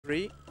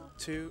3,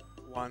 2,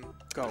 1,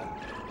 go.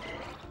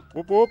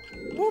 Whoop whoop.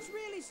 Whoop.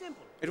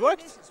 It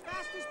worked.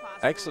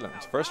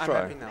 Excellent. First I'm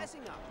try. happy now.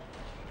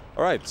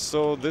 Alright,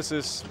 so this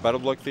is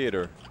BattleBlock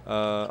Theater.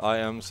 I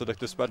am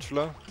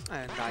SeductiveSpatula.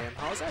 And I am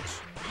HaosEdge.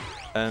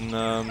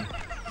 And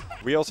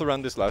we also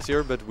ran this last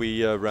year, but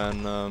we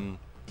ran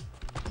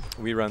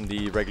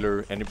the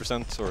regular any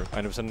percent or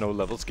 90% no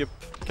level skip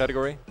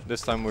category.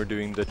 This time we're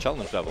doing the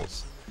challenge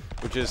levels,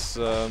 which is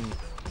the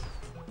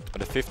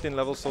 15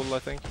 levels total, I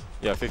think.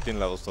 Yeah, 15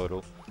 levels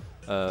total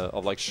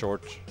of like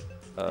short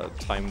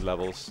timed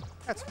levels.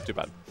 That's too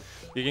bad.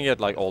 You can get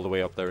like all the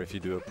way up there if you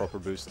do a proper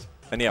boost.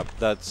 And yeah,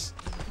 that's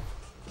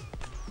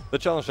the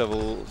challenge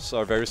levels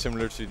are very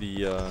similar to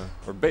the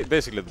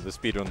basically the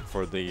speedrun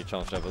for the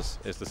challenge levels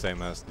is the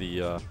same as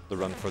the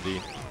run for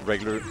the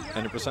regular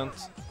 90%,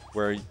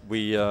 where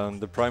we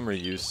the primary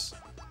use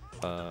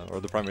or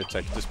the primary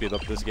tech to speed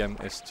up this game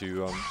is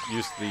to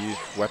use the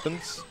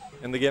weapons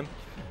in the game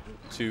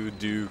to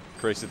do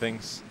crazy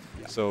things.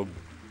 Yeah. So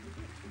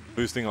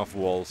boosting off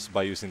walls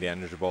by using the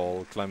energy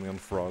ball, climbing on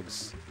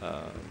frogs,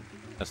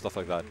 and stuff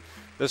like that.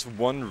 There's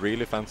one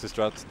really fancy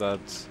strat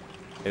that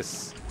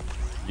is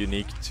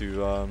unique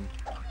to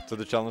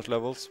the challenge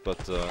levels, but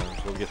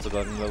we'll get to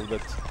that in a little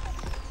bit.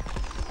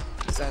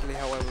 Sadly,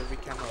 however, we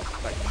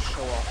cannot like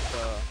show off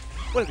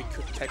the. Well, we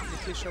could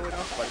technically show it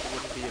off, but it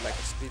wouldn't be like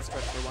a speed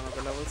strat for one of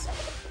the levels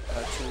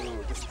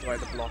to destroy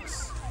the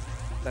blocks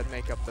that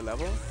make up the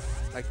level.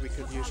 Like we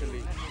could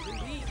usually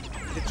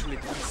literally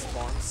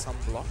despawn some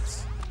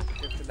blocks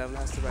if the level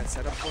has the right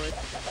setup for it.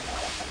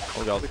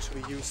 Oh god. Which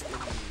we used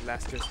in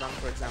last year's run,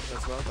 for example,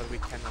 as well, but we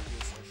cannot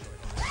use for sure.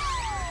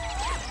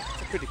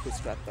 It's a pretty cool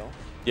strat, though.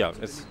 Yeah,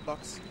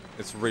 blocks.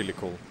 it's really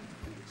cool.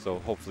 So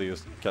hopefully you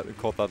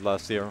caught that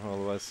last year.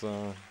 Otherwise,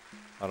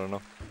 I don't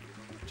know.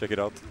 Check it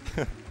out.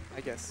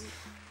 I guess.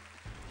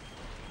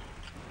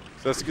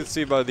 So as you can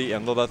see by the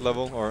end of that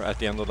level, or at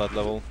the end of that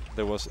level,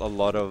 there was a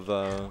lot of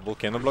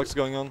volcano blocks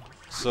going on.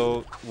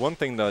 So one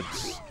thing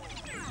that's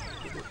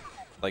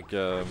like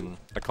a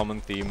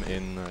common theme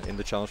in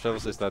the challenge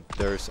levels is that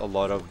there's a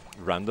lot of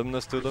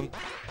randomness to them.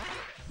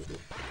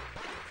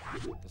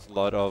 There's a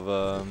lot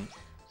of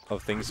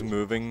things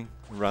moving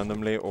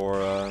randomly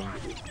or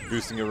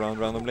boosting around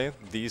randomly.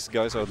 These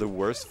guys are the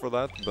worst for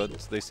that, but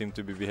they seem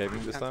to be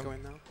behaving this time. Go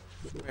in now.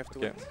 We have to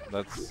Okay, wait.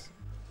 that's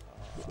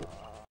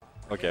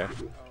okay.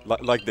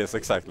 Like this,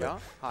 exactly. Yeah.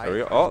 Hi. There we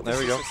go. Oh, there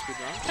we go. This is a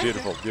speedrun.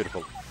 Beautiful,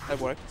 beautiful. That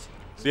worked.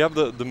 So you have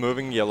the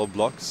moving yellow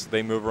blocks.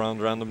 They move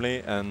around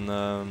randomly, and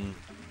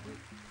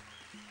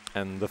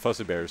the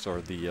fuzzy bears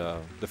or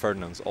the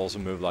Ferdinands also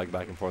move like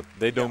back and forth.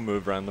 They don't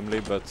move randomly,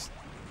 but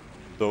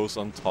those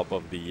on top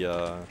of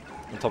the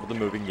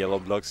moving yellow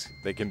blocks,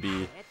 you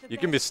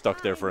can be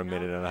stuck there for a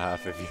minute and a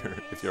half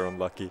if you're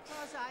unlucky,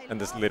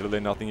 and there's literally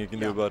nothing you can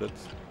do about it.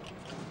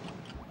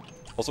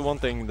 Also, one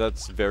thing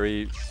that's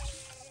very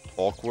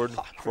awkward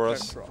for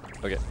us.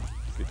 Okay,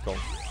 good call.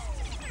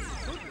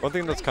 One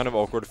thing that's kind of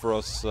awkward for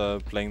us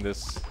playing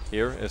this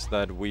here is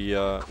that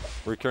we're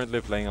currently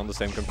playing on the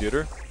same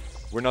computer.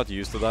 We're not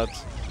used to that.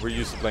 We're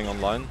used to playing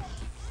online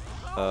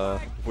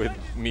with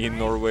me in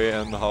Norway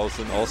and Haus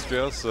in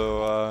Austria,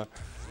 so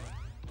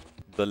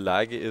the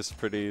lag is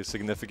pretty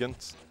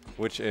significant,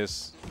 which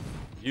is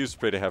used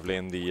pretty heavily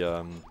in the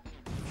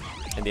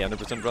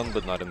 100% run,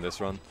 but not in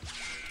this run.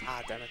 Ah,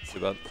 damn it.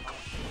 Too bad.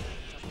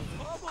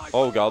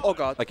 Oh god. Oh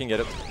god. I can get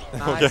it.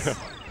 Nice. Okay.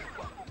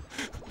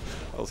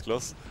 That was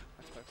close.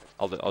 That's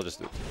perfect. I'll just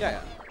do it. Yeah,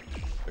 yeah.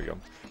 There you go.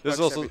 This is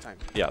Works also every time.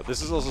 yeah.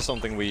 This is also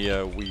something we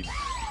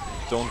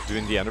don't do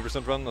in the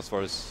 100% run, as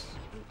far as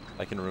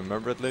I can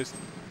remember at least.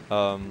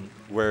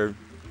 Where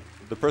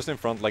the person in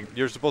front, like,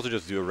 you're supposed to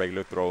just do a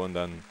regular throw and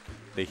then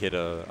they hit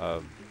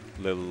a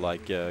little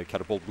like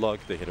catapult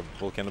block, they hit a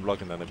volcano block,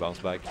 and then they bounce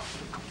back.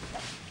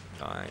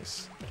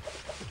 Nice.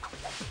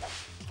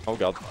 Oh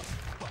god.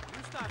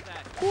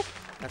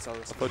 That's all. I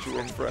thought you were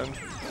a friend.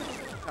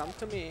 Come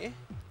to me.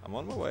 I'm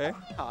on my way.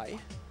 Hi.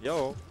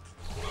 Yo.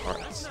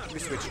 Alright. We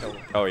switched over.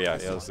 Oh yeah,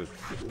 yeah.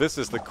 This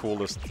is the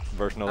coolest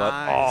version of that.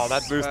 Nice. Oh,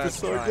 that boost is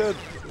so good.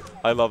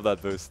 I love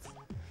that boost.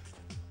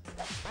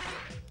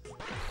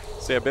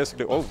 So yeah,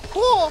 basically,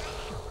 oh,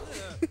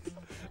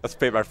 that's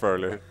payback for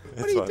earlier.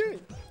 What are you doing?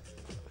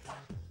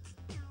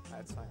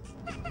 That's fine.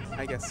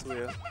 I guess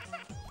we're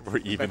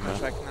even back on now.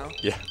 track now.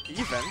 Yeah.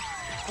 Even?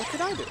 What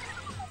did I do?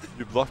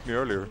 You blocked me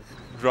earlier.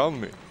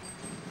 Drowned me.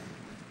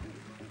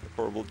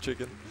 Horrible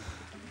chicken.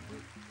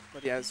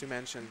 But yeah, as you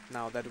mentioned,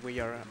 now that we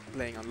are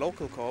playing on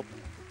local co-op,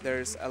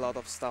 there's a lot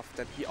of stuff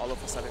that he all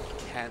of a sudden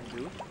can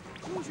do,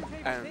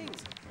 and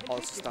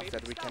also stuff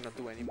that we cannot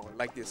do anymore.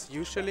 Like this,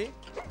 usually,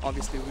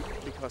 obviously,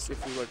 because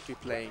if we were to be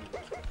playing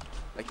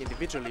like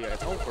individually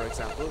at home, for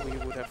example, we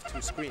would have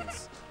two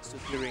screens. So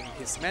during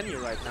his menu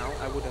right now,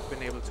 I would have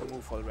been able to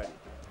move already,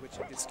 which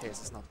in this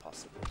case is not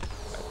possible.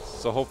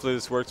 So hopefully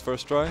this works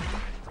first try.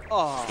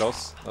 Oh,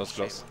 Close. That was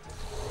shame. close.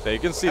 Yeah, you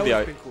can see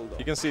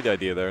you can see the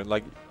idea there.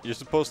 Like, you're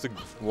supposed to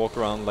walk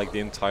around like the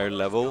entire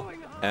level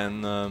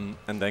and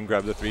then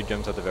grab the 3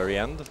 gems at the very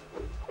end,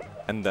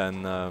 and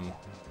then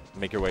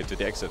make your way to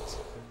the exit.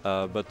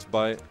 but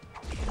by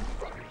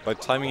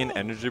timing an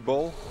energy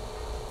ball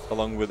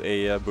along with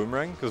a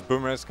boomerang, because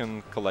boomerangs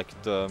can collect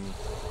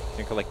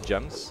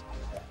gems.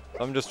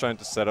 I'm just trying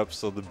to set up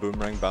so the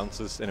boomerang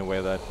bounces in a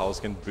way that House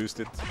can boost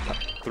it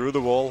through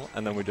the wall,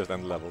 and then we just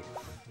end level.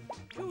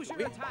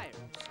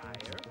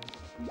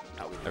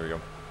 There we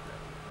go.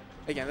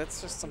 Again,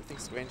 that's just something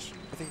strange.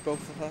 I think both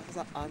of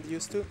us aren't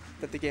used to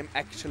that the game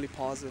actually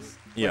pauses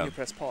Yeah. when you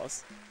press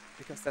pause,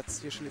 because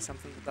that's usually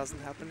something that doesn't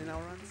happen in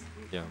our runs.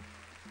 Yeah.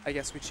 I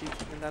guess we cheat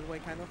in that way,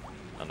 kind of.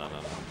 No.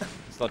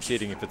 It's not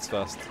cheating if it's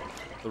fast.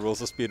 The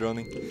rules of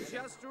speedrunning.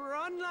 Just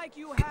run like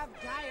you have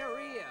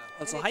diarrhea.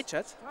 Also, And hi, it's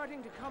chat.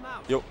 starting to come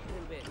out Yo. a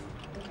little bit.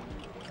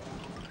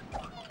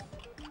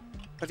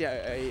 But yeah,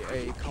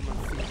 a common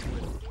theme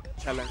with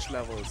challenge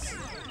levels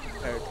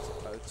compared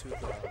to the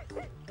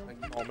like,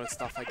 normal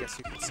stuff, I guess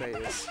you could say,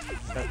 is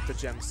that the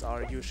gems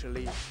are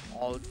usually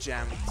all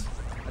jammed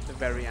at the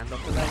very end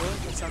of the level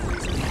for some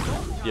reason.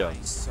 Yeah.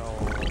 So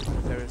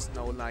there is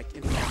no like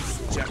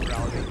intense gem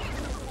routing,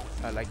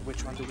 like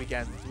which one do we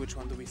get, which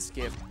one do we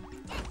skip.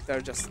 There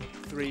are just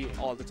 3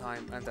 all the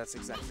time, and that's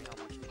exactly how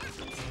much.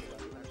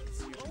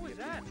 It's usually a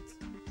bit.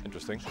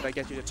 Interesting. Should I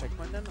get you the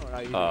checkpoint then, or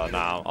are you?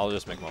 Nah, I'll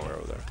just make my way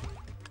over there.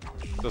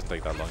 Doesn't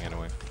take that long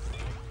anyway.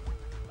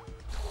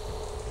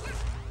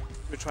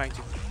 We're trying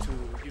to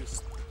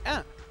use.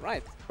 Ah,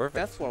 right. Perfect.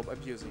 Death Warp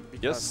abusing,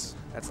 because Yes.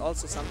 that's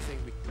also something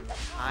we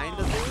kind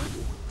of do,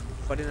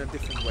 but in a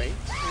different way.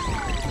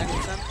 In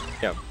any sense.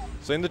 Yeah.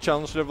 So in the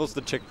challenge levels,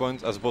 the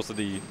checkpoints, as opposed to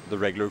the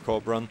regular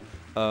co-op run,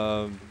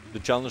 in the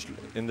challenge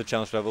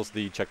levels,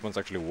 the checkpoints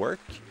actually work.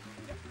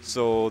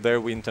 So there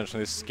we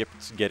intentionally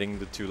skipped getting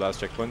the 2 last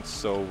checkpoints.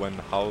 So when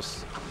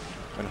House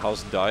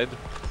died,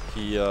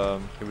 he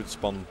would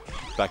spawn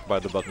back by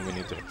the button we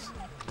need to hit.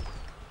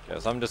 Yeah,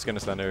 so I'm just gonna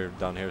stand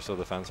down here so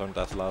the fans aren't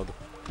as loud.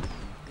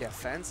 Yeah,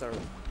 fans are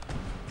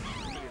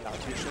really loud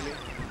usually.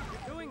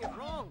 You're doing it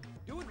wrong.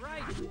 Do it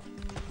right.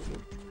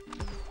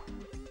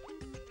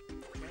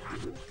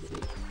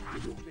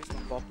 Please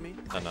don't bop me.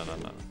 No.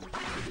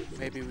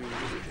 Maybe we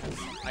have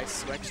some ice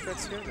swag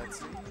strats here. Let's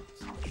see.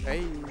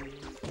 Hey.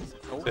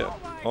 Oh, Yeah.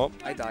 Oh,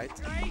 I died.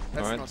 That's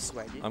Alright. not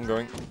swaggy. I'm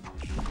going.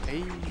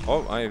 Hey.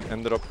 Oh, I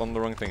ended up on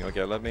the wrong thing.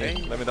 Okay, let me Hey.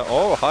 down.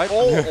 Oh, hi.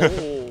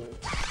 Oh.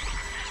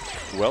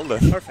 Well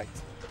then.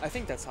 Perfect. I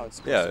think that's how it's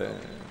supposed Yeah. to go.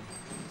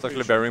 It's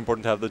actually very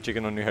important to have the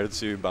chicken on your head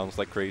so you bounce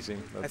like crazy.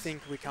 I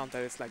think we count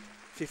that it's like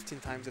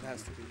 15 times it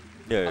has to be.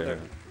 Yeah. Other.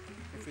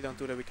 If we don't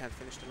do that, we can't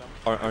finish the level.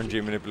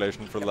 RNG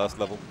manipulation for the last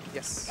level,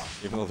 Yes.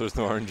 even though there's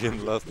no RNG in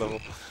the last level.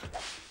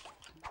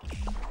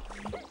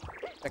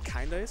 That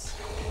kinda is.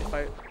 If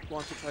I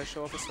want to try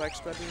show off a swag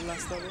spread in the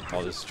last level.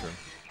 Oh, this is true.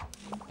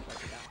 But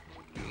yeah.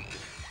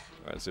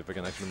 Alright, see if I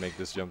can actually make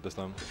this jump this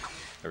time.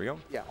 There we go.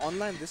 Yeah,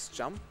 online this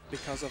jump,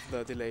 because of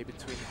the delay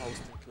between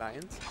host and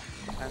client,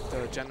 and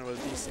the general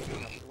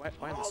desyncing of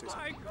why am I so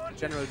sorry?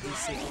 General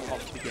desyncing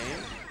of the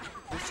game,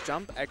 this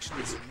jump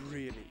actually is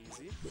really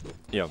easy.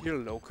 Yeah. Here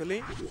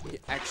locally, he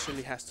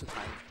actually has to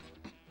time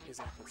his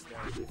inputs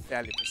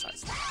fairly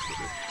precisely.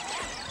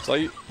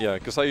 So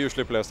because I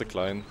usually play as the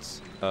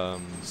client,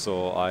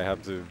 so I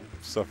have to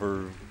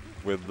suffer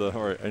with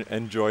or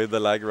enjoy the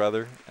lag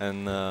rather,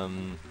 and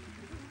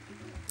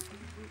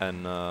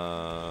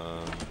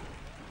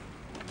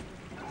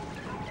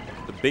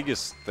the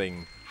biggest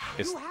thing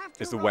is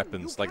the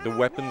weapons. Like the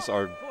weapons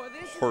are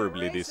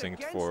horribly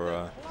desynced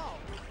for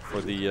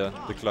the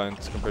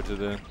client compared to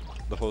the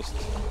host,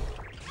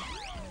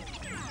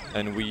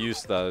 and we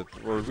use that,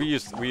 or we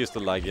use the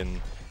lag in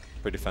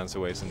pretty fancy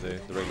ways in the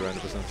regular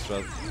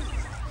 100%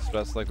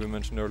 strats like we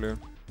mentioned earlier.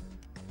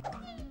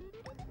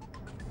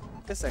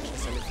 This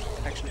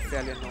actually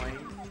fairly annoying.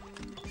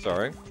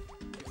 Sorry,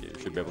 you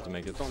should be able to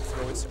make it. Don't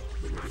throw it.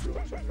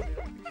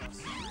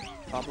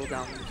 Bubble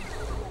gum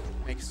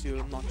makes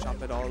you not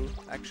jump at all,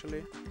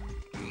 actually.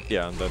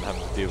 Yeah, and then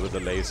having to deal with the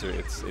laser,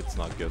 it's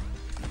not good.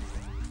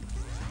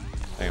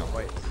 Hang on.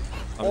 Wait.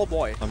 Oh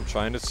boy. I'm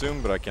trying to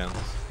zoom, but I can't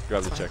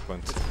grab the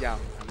checkpoint. Yeah,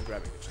 I'm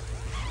grabbing the checkpoint.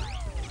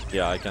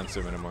 Yeah, I can't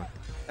zoom anymore.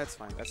 That's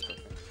fine, that's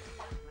perfect.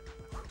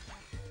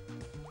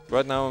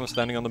 Right now I'm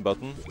standing on the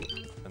button,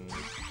 and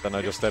then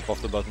I just step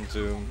off the button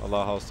to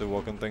allow House to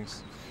walk on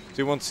things. So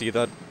you won't see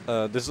that.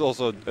 This is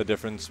also a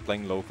difference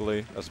playing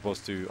locally as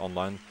opposed to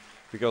online,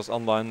 because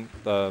online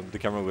the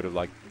camera would have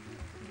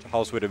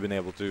House would have been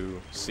able to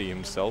see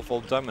himself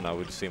all the time, and I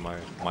would see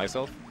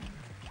myself.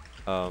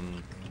 But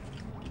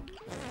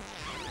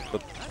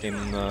in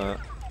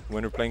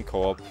when you're playing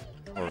co-op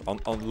or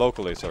on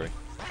locally, sorry.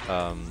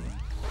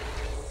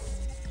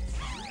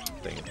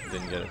 Dang it,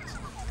 didn't get it.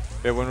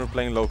 Yeah, when we're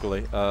playing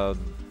locally,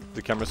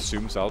 the camera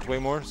zooms out way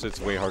more, so it's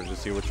way harder to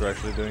see what you're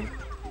actually doing.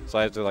 So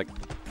I have to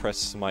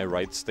press my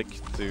right stick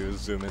to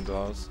zoom into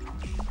House.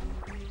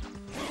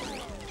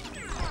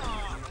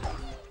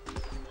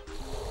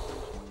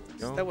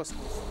 Go. That was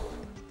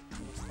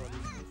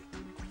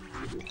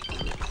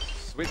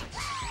Sweet.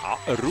 Ah,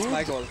 my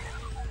rude. goal.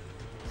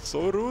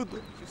 So rude.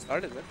 You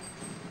started it.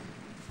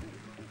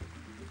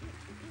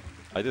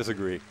 I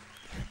disagree.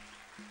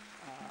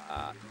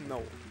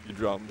 No. You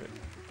drowned me.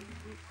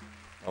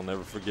 I'll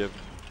never forgive.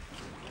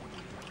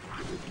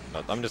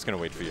 No, I'm just gonna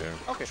wait for you.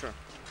 Okay, sure.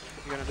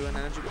 You're gonna do an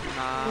energy ball.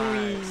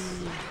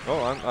 Nice.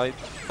 Oh,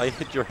 I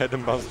hit your head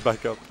and bounced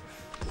back up.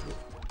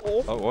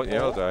 Oh, Oh,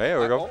 yeah, there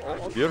we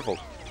go. Beautiful.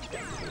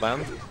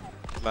 Land.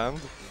 Land.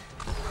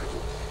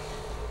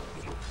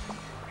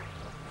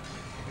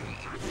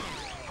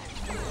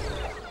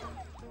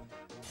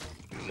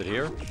 Is it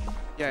here?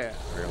 Yeah, yeah.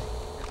 There we go.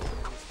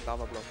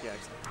 Lava block, yeah,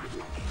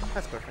 exactly.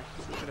 That's perfect.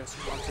 Should I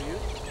swing onto you?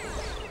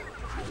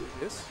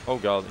 This? Oh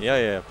god, yeah,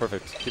 yeah, yeah,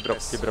 perfect. Keep it up,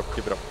 Yes. keep it up,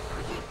 keep it up.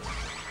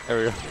 There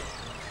we go.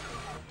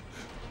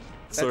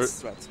 Sorry.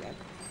 That's strats, right?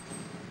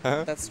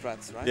 Huh? That's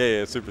strats, right? Yeah,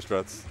 yeah, super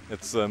strats.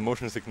 It's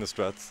motion sickness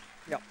strats.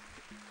 Yeah.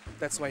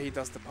 That's why he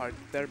does the part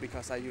there,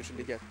 because I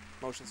usually get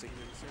motion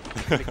sickness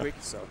really quick,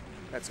 so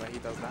that's why he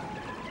does that.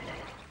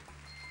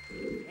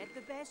 At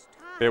the best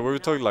time. Yeah, we were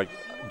talking like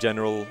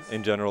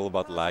in general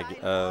about lag.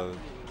 The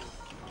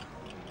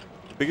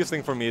biggest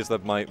thing for me is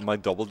that my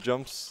double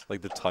jumps,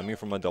 like the timing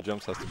for my double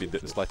jumps has to be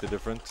slightly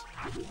different.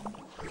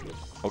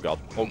 Oh god,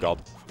 oh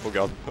god, oh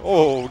god,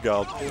 oh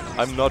god.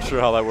 I'm not sure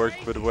how that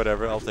worked, but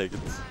whatever, I'll take it.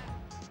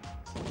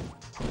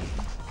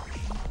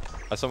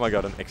 I somehow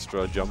got an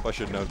extra jump I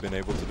shouldn't have been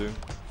able to do.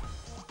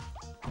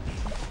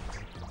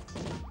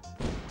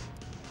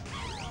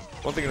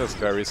 One thing that's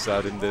very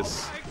sad in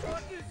this,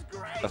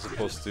 as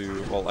opposed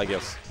to, well, I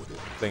guess,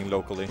 playing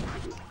locally,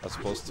 as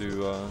opposed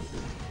to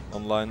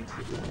online,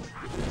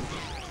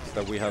 is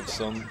that we have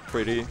some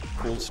pretty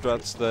cool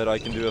strats that I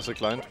can do as a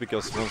client,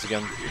 because once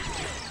again,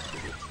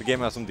 the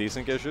game has some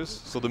desync issues,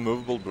 so the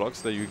movable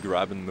blocks that you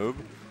grab and move,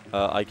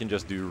 I can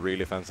just do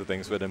really fancy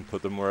things with and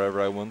put them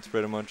wherever I want,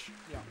 pretty much.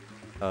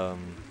 Yeah.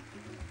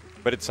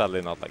 But it's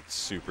sadly not like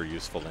super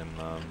useful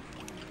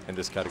in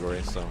this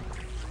category, so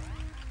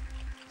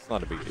it's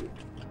not a big deal.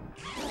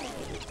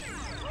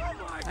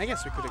 I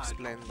guess we could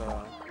explain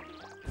the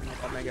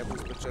Omega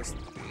boost, but just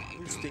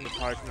boosting the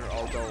partner,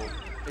 although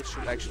it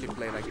should actually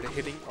play like the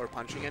hitting or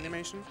punching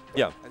animation.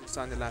 Yeah. As you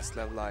saw in the last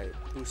level, I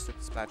boosted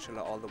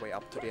Spatula all the way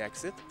up to the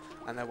exit,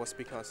 and that was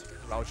because he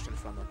crouched in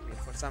front of me.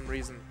 For some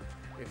reason,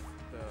 if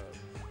the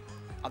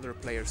other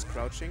player's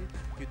crouching,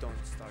 you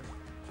don't start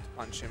to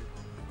punch him,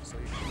 so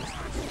you can boost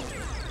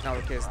him. In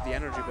our case, the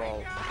energy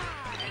ball,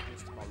 I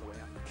boost him all the way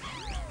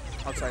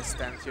up. Also, I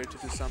stand here to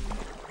do some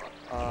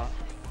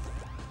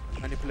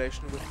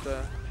manipulation with the,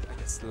 I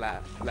guess,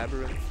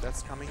 labyrinth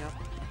that's coming up.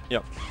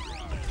 Yep.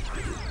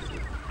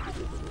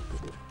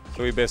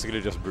 So we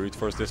basically just brute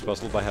force this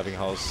puzzle by having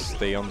House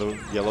stay on the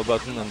yellow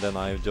button, and then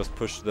I just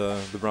push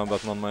the brown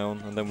button on my own,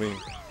 and then we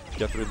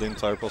get through the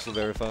entire puzzle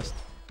very fast.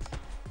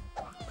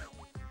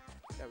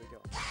 There we go.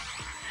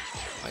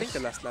 I think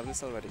the last level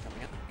is already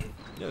coming up.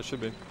 Yeah, it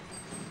should be.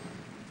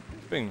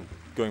 It's been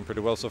going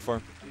pretty well so far.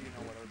 Do you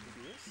know what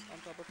RPD is on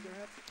top of your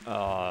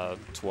head?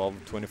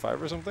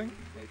 12:25 or something.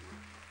 Maybe.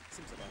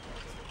 Seems about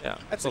right. Yeah,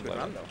 That's a something good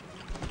like run that.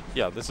 though.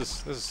 Yeah, this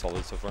is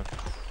solid so far.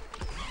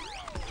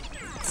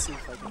 Let's see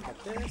if I can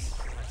get this.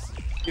 Nice.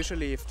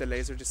 Usually if the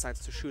laser decides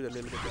to shoot a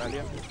little bit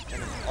earlier,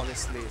 then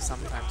obviously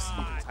sometimes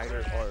even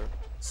tighter or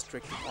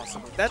strictly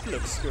possible. That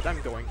looks good,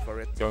 I'm going for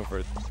it. Going for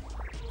it.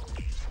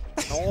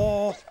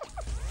 No!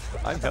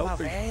 I'm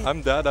helping. away.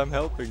 I'm dead, I'm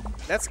helping.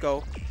 Let's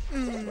go.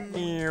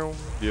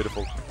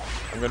 Beautiful.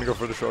 I'm gonna go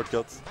for the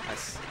shortcut.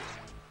 Nice.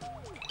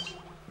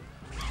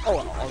 Oh,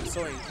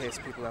 also in case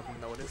people haven't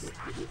noticed,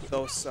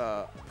 those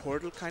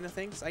portal kind of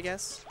things, I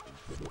guess,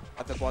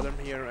 at the bottom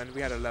here, and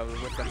we had a level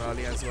with them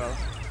earlier as well.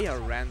 They are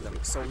random,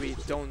 so we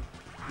don't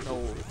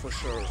know for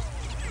sure.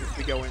 If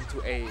we go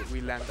into A,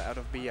 we land out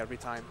of B every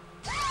time.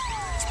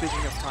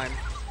 Speaking of time,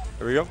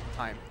 Here we go.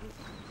 time.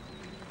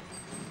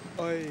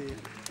 Oi.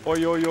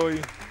 Oi, oi,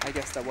 oi. I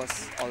guess that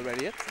was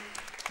already it.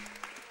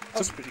 That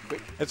was pretty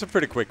quick. It's a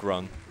pretty quick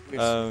run.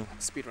 We're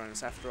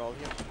speedrunners after all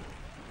here.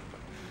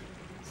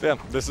 So yeah,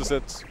 this is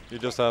it. You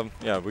just have,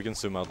 yeah, we can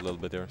zoom out a little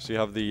bit here. So you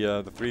have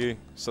the 3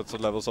 sets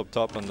of levels up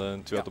top and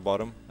then 2 at the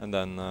bottom, and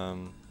then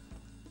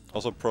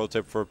also pro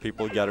tip for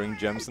people gathering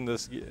gems in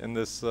this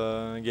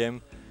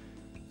game.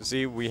 You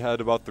see, we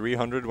had about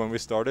 300 when we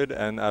started,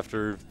 and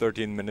after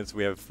 13 minutes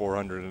we have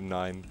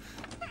 409.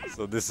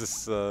 So this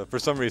is for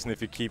some reason,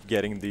 if you keep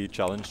getting the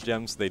challenge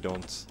gems, they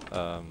don't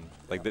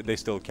like they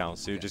still count.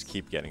 So you just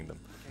keep getting them.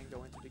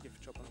 Go into the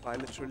gift shop and buy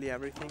literally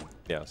everything.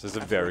 Yeah, so it's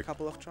After a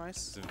couple of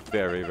tries. it's a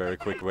very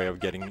quick way of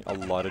getting a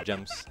lot of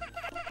gems.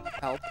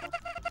 Help.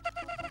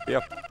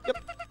 Yep. Yep.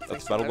 That's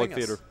Thanks for having BattleBlock us.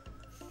 Theater.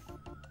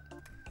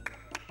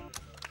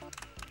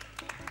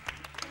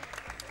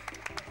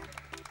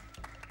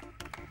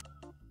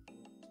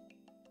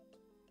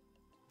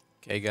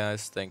 Okay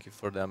guys, thank you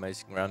for the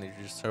amazing round you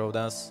just showed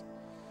us.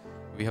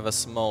 We have a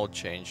small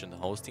change in the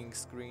hosting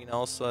screen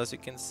also, as you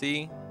can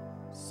see.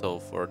 So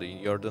for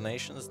your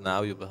donations,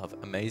 now you will have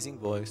amazing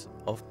voice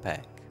of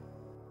Pack.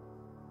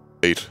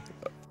 Late.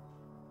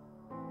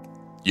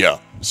 Yeah,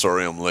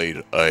 sorry I'm late.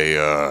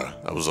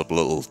 I was up a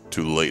little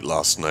too late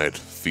last night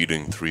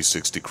feeding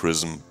 360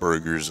 Chrism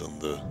burgers on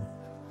the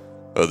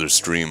other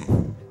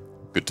stream.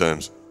 Good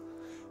times.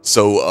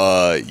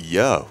 So,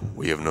 yeah,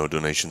 we have no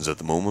donations at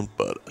the moment,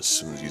 but as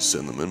soon as you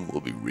send them in,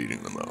 we'll be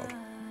reading them out.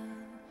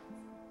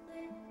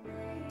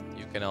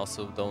 You can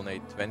also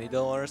donate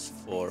 $20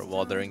 for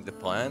watering the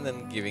plant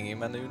and giving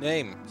him a new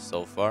name.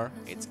 So far,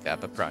 it's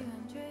Kappa Prime.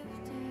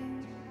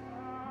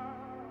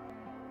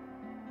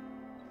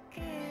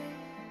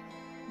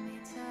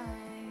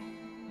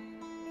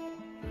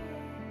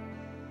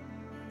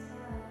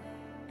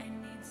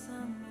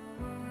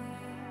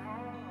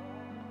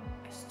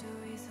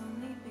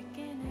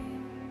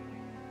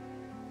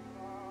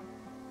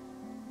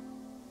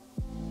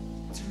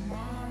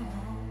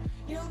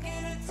 You'll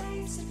get a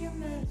taste of your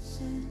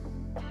medicine.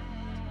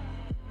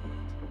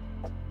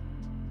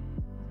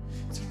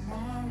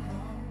 Tomorrow,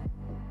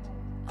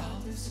 I'll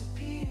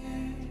disappear.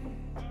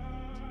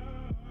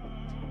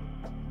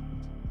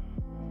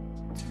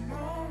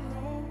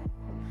 Tomorrow,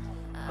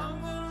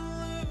 I'm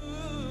gonna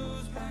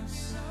lose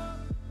myself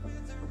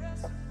with the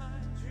rest of my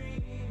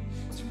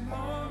dreams.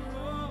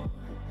 Tomorrow,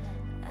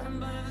 and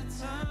by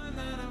the time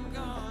that I'm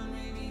gone,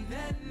 maybe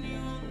then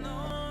you'll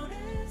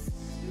notice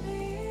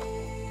me.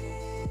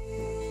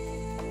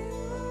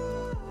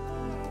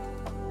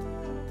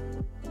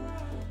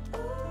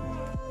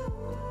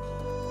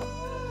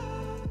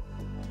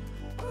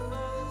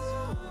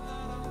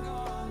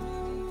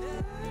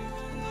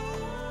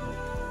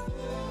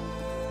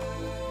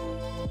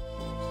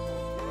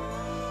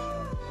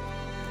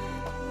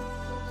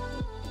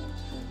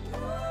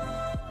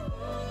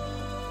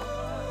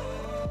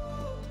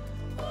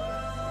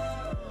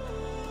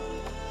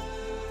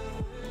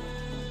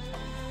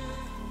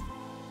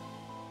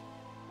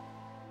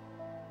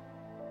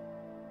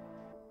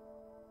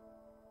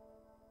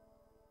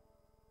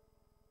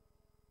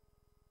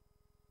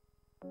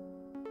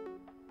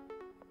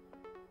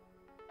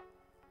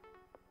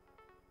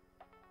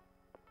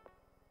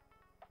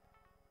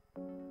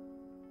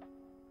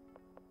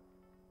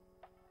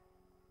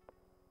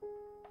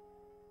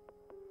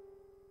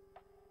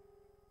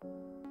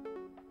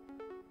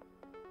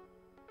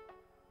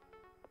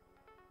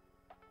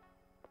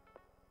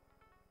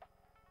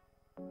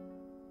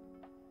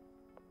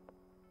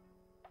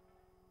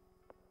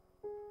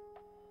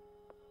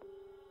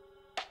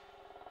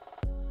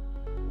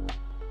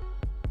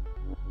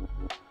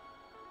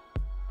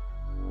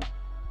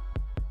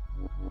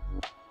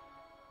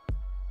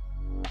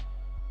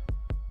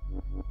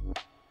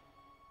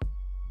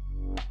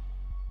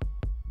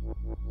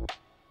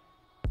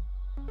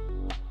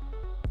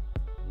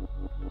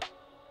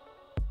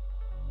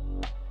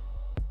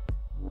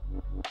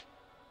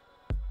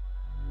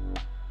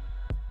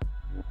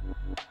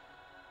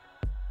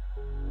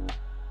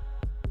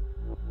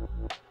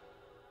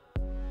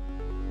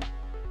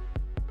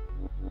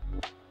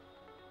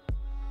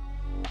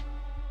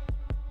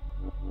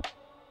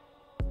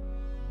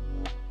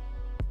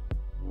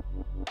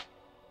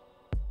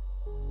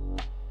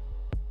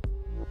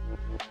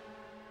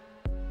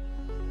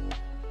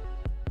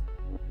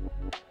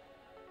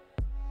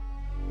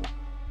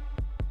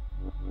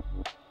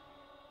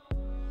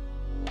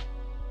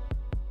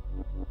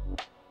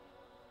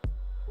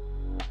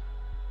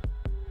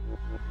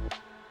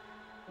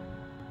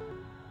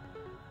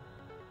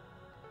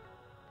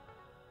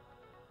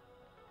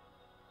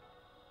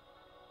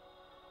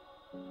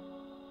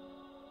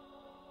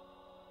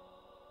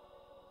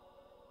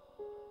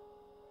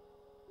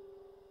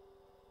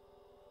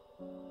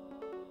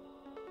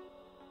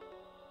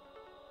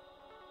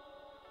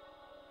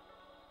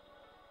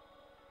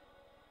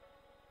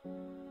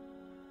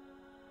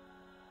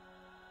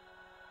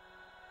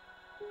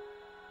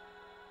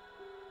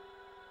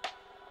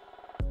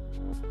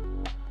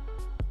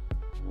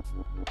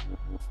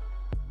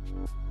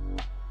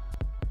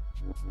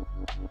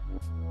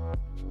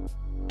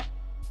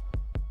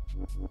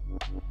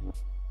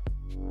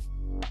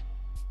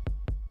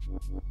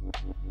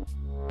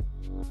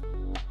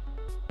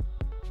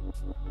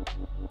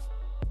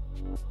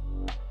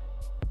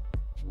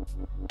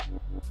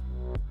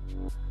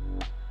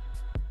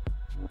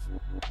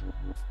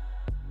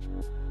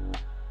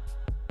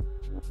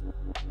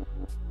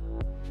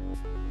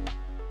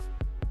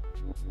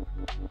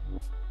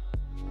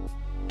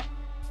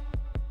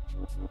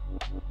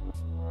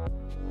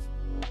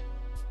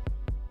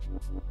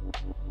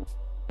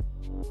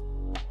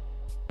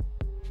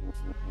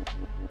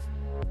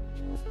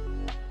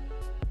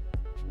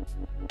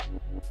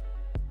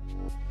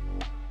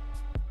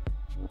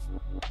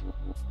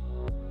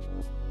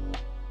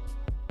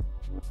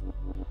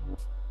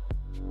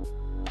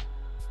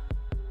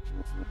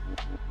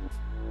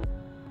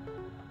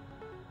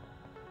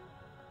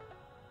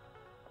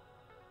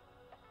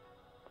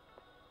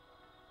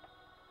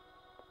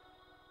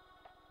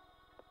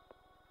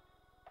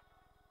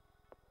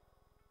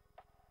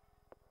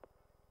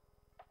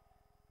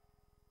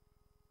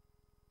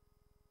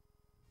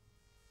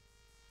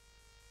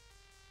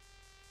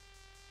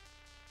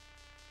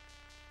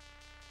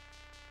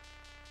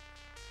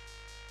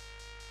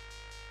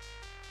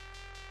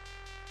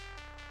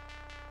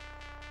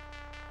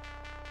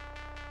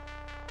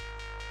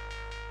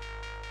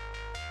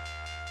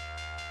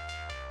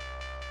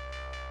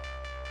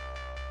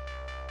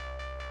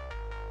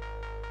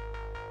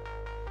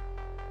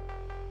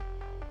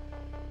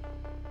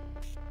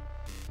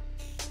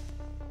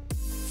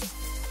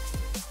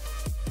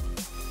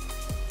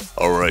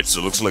 Alright, so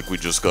it looks like we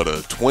just got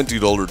a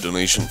 $20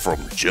 donation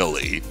from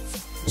Jelly,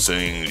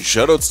 saying,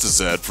 "Shoutouts to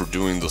Zed for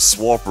doing the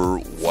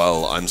swapper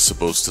while I'm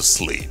supposed to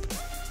sleep.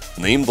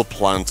 Name the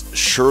plant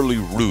Shirley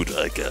Root,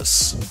 I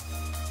guess."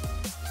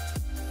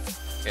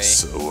 Okay,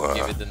 So,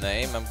 give it the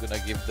name. I'm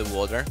gonna give the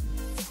water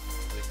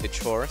with the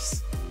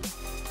chores.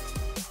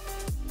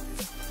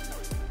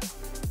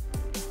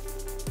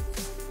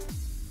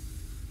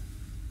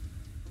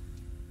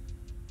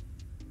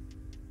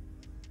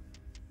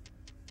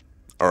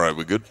 Alright,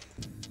 we good?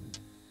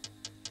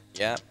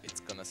 Yeah, it's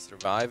gonna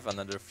survive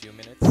another few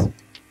minutes.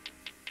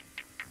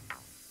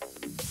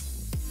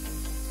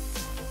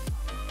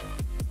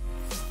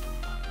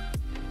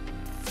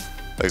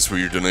 Thanks for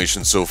your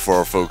donation so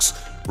far, folks.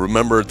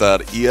 Remember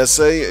that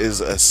ESA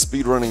is a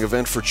speedrunning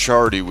event for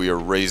charity. We are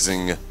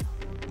raising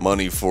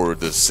money for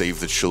the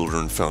Save the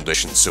Children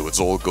Foundation, so it's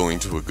all going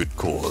to a good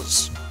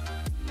cause.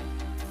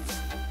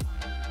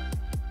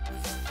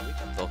 We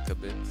can talk a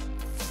bit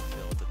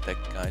until the tech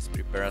guys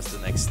prepare us the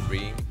next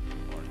stream.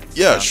 Or next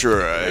Yeah, round.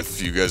 sure.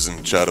 If you guys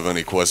in chat have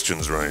any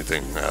questions or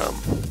anything,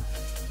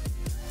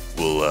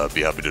 we'll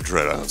be happy to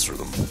try to answer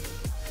them.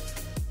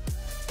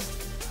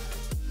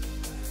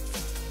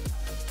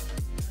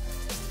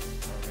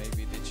 Or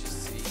maybe did you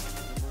see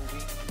the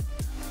movie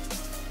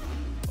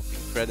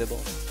of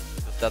Incredible?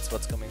 Because that's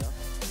what's coming up.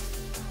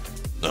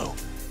 No,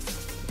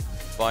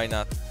 Why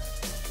not?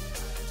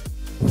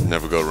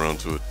 never got around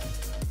to it.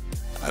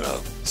 I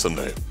know,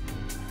 someday.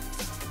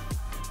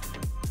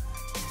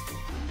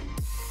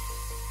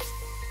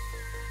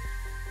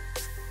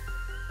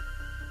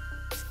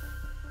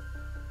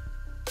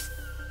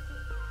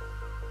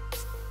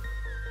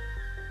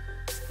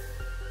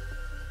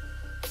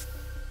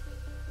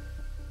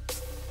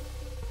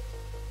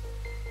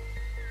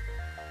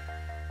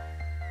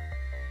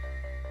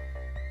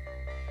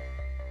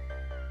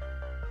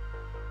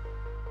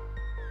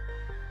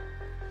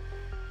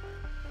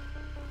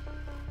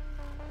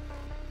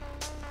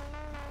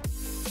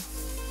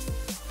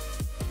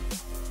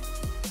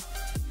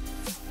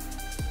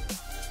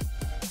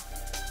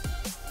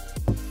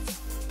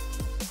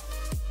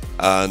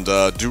 And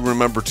do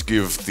remember to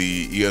give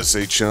the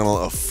ESA channel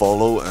a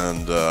follow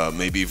and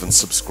maybe even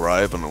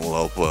subscribe, and it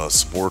will help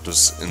support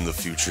us in the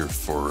future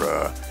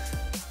for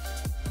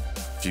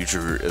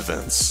future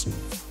events.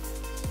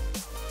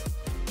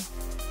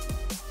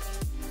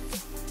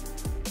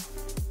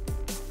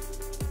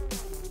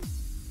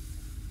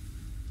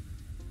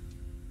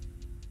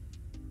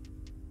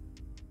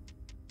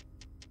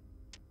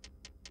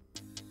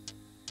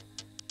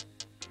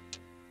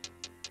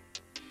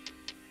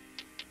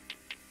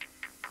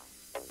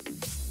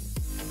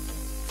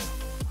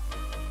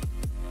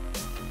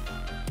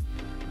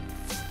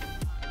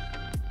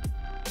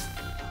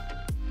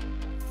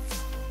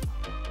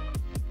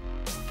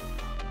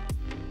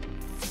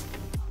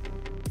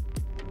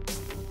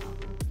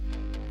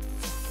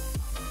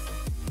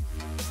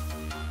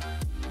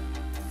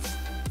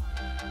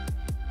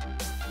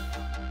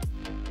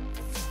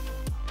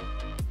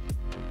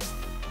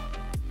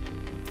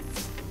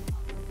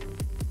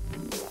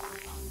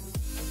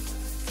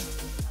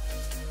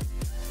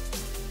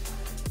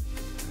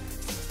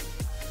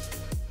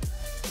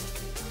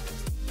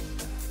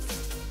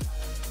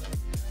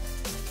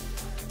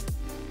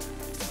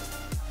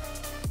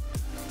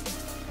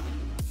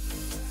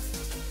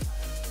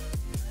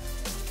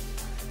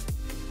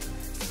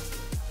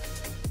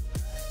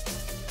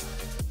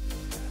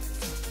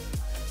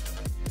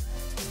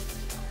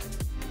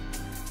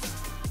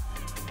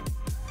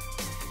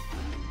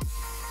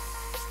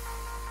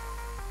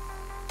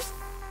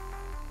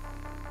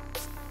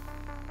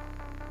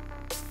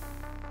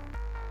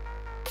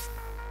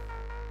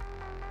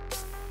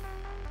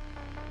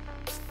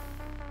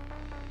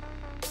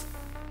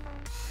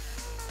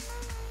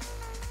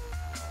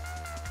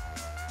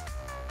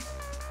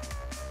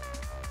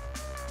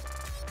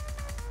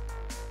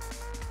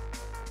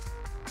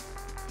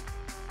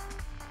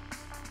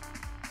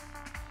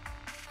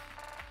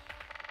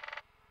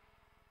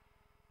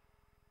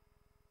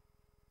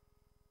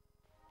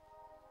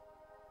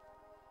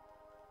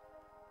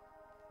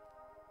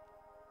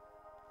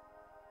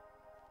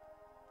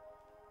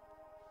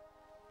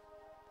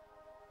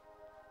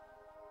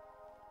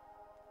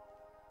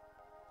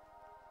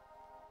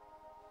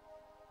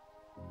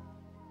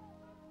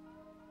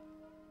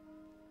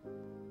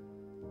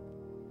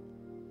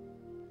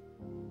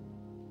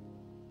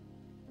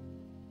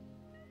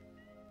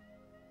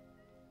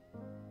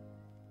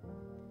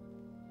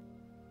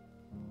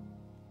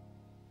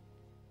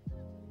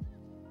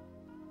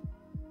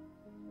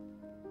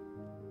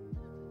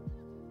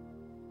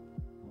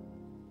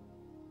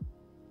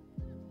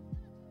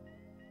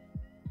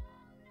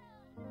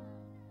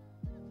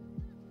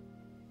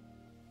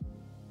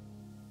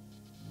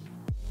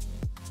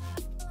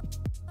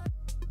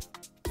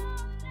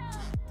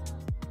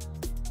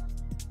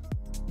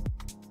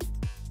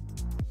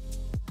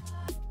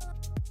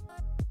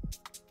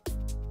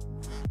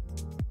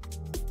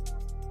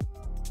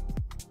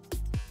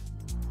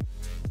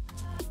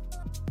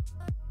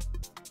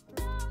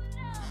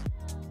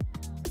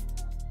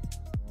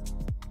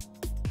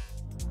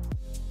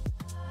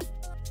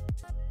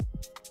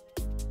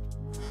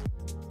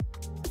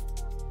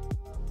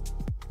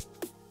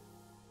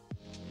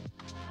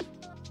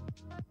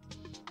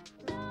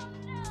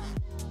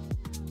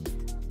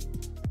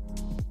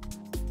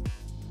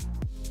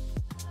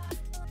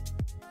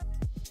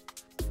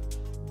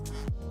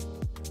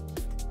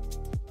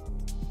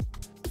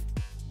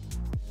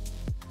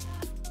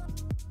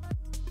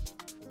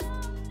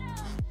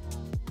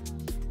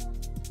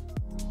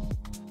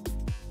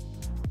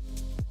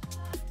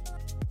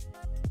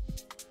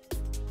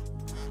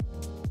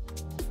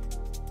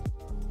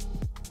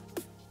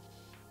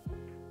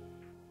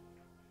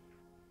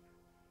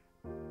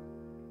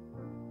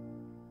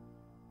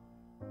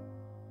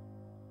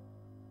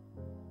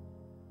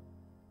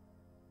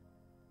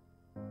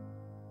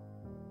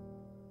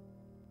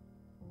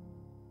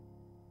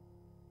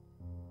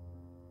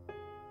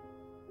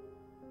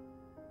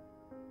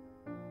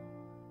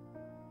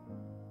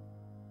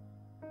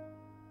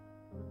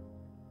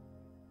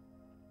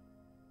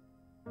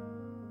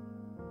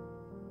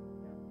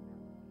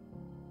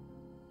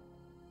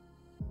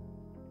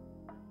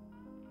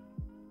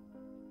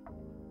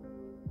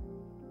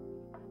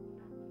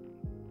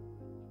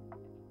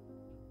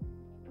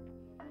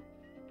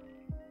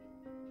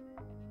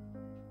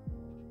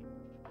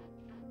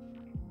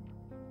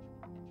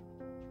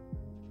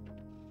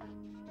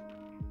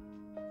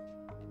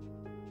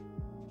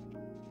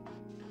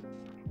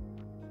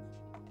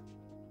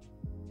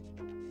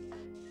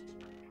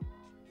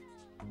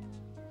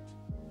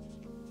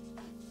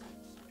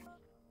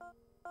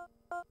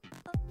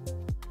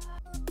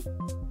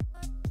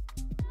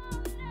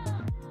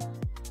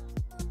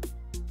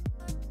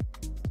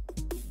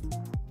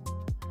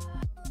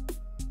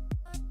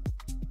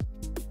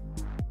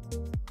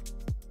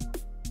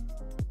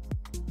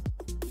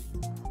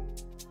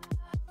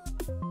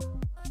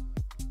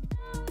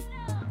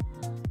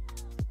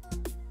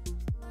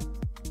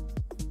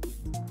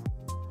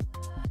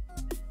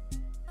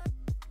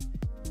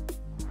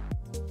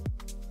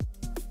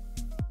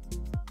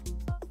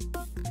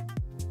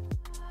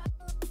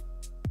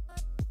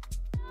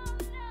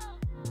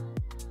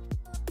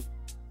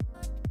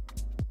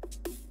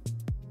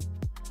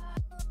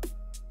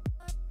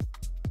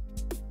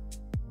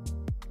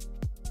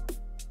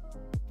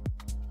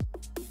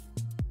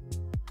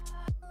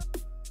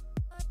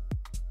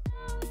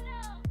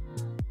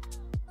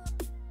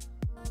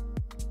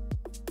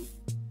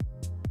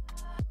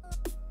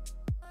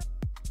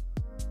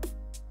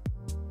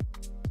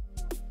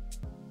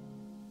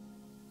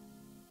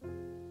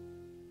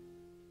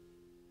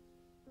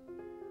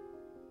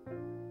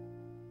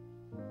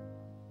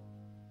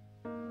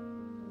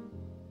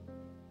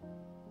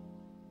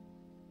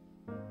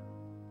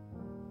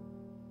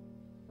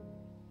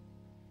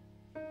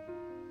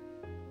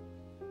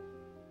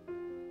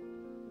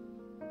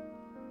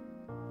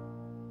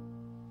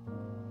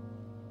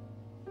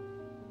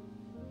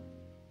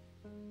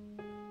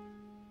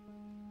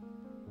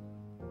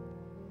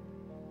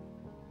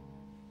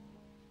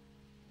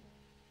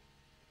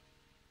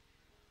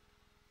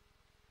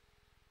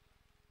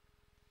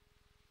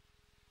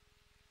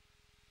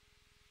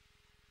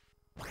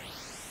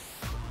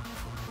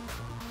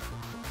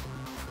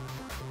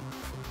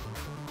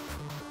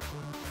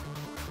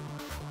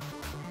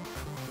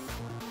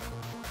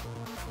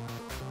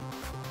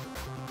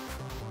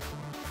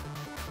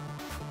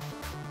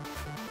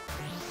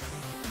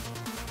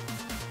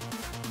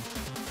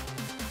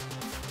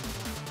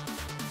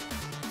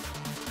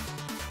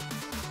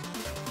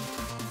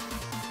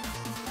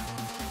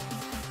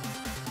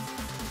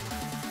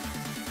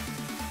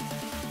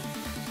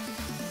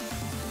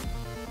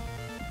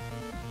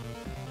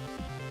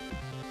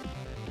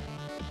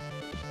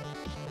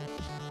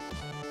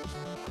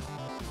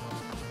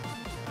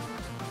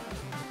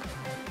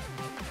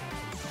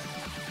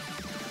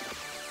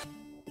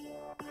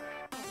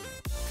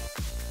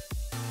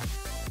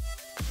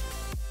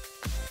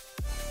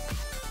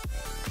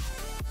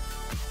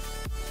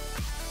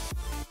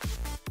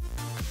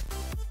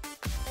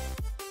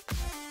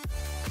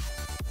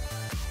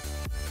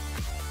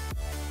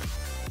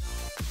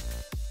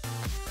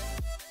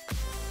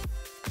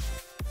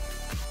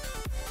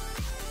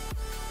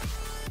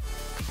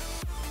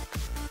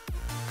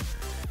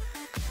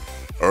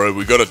 Alright,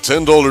 we got a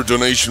 $10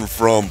 donation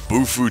from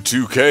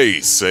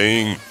Bufu2K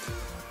saying,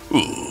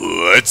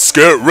 let's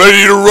get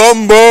ready to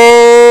rumble!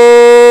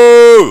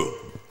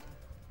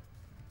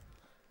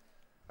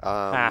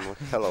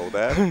 Hello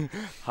there.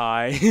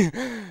 Hi.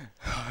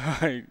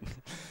 Hi.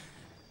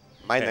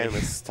 My name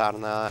is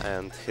Tarna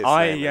and his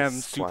I name am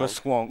is Super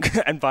Squonk.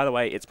 Squonk, and by the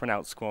way, it's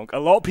pronounced Squonk. A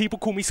lot of people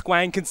call me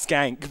Squank and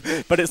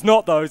Skank, but it's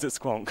not those, it's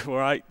Squonk,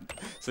 alright?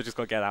 So just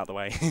gotta get out of the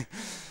way.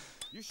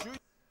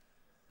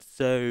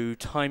 So,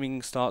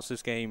 timing starts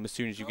this game as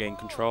soon as you gain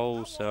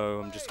control,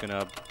 so I'm just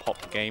gonna pop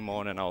the game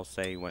on and I'll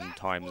say when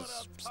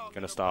time's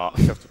gonna start.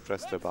 You have to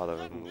press the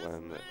button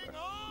when the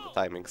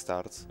timing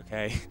starts.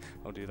 Okay,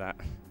 I'll do that.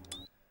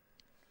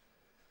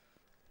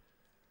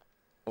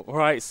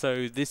 Alright,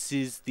 so this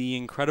is the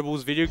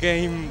Incredibles video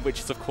game, which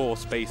is of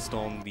course based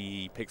on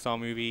the Pixar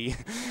movie.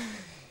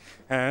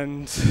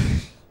 And,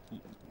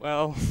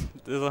 well,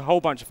 there's a whole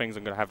bunch of things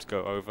I'm going to have to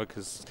go over,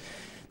 because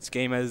this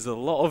game has a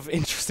lot of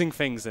interesting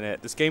things in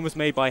it. This game was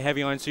made by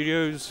Heavy Iron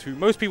Studios, who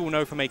most people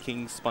know for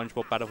making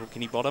SpongeBob Battle for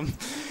Bikini Bottom.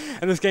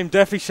 And this game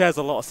definitely shares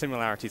a lot of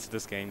similarities to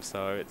this game,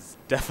 so it's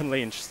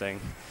definitely interesting.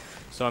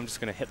 So I'm just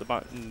going to hit the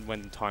button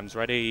when time's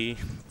ready.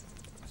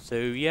 So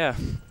yeah.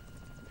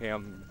 Okay,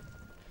 I'm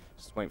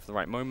just waiting for the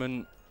right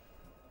moment.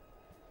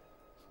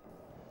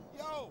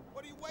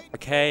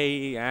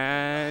 Okay,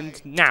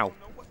 and now.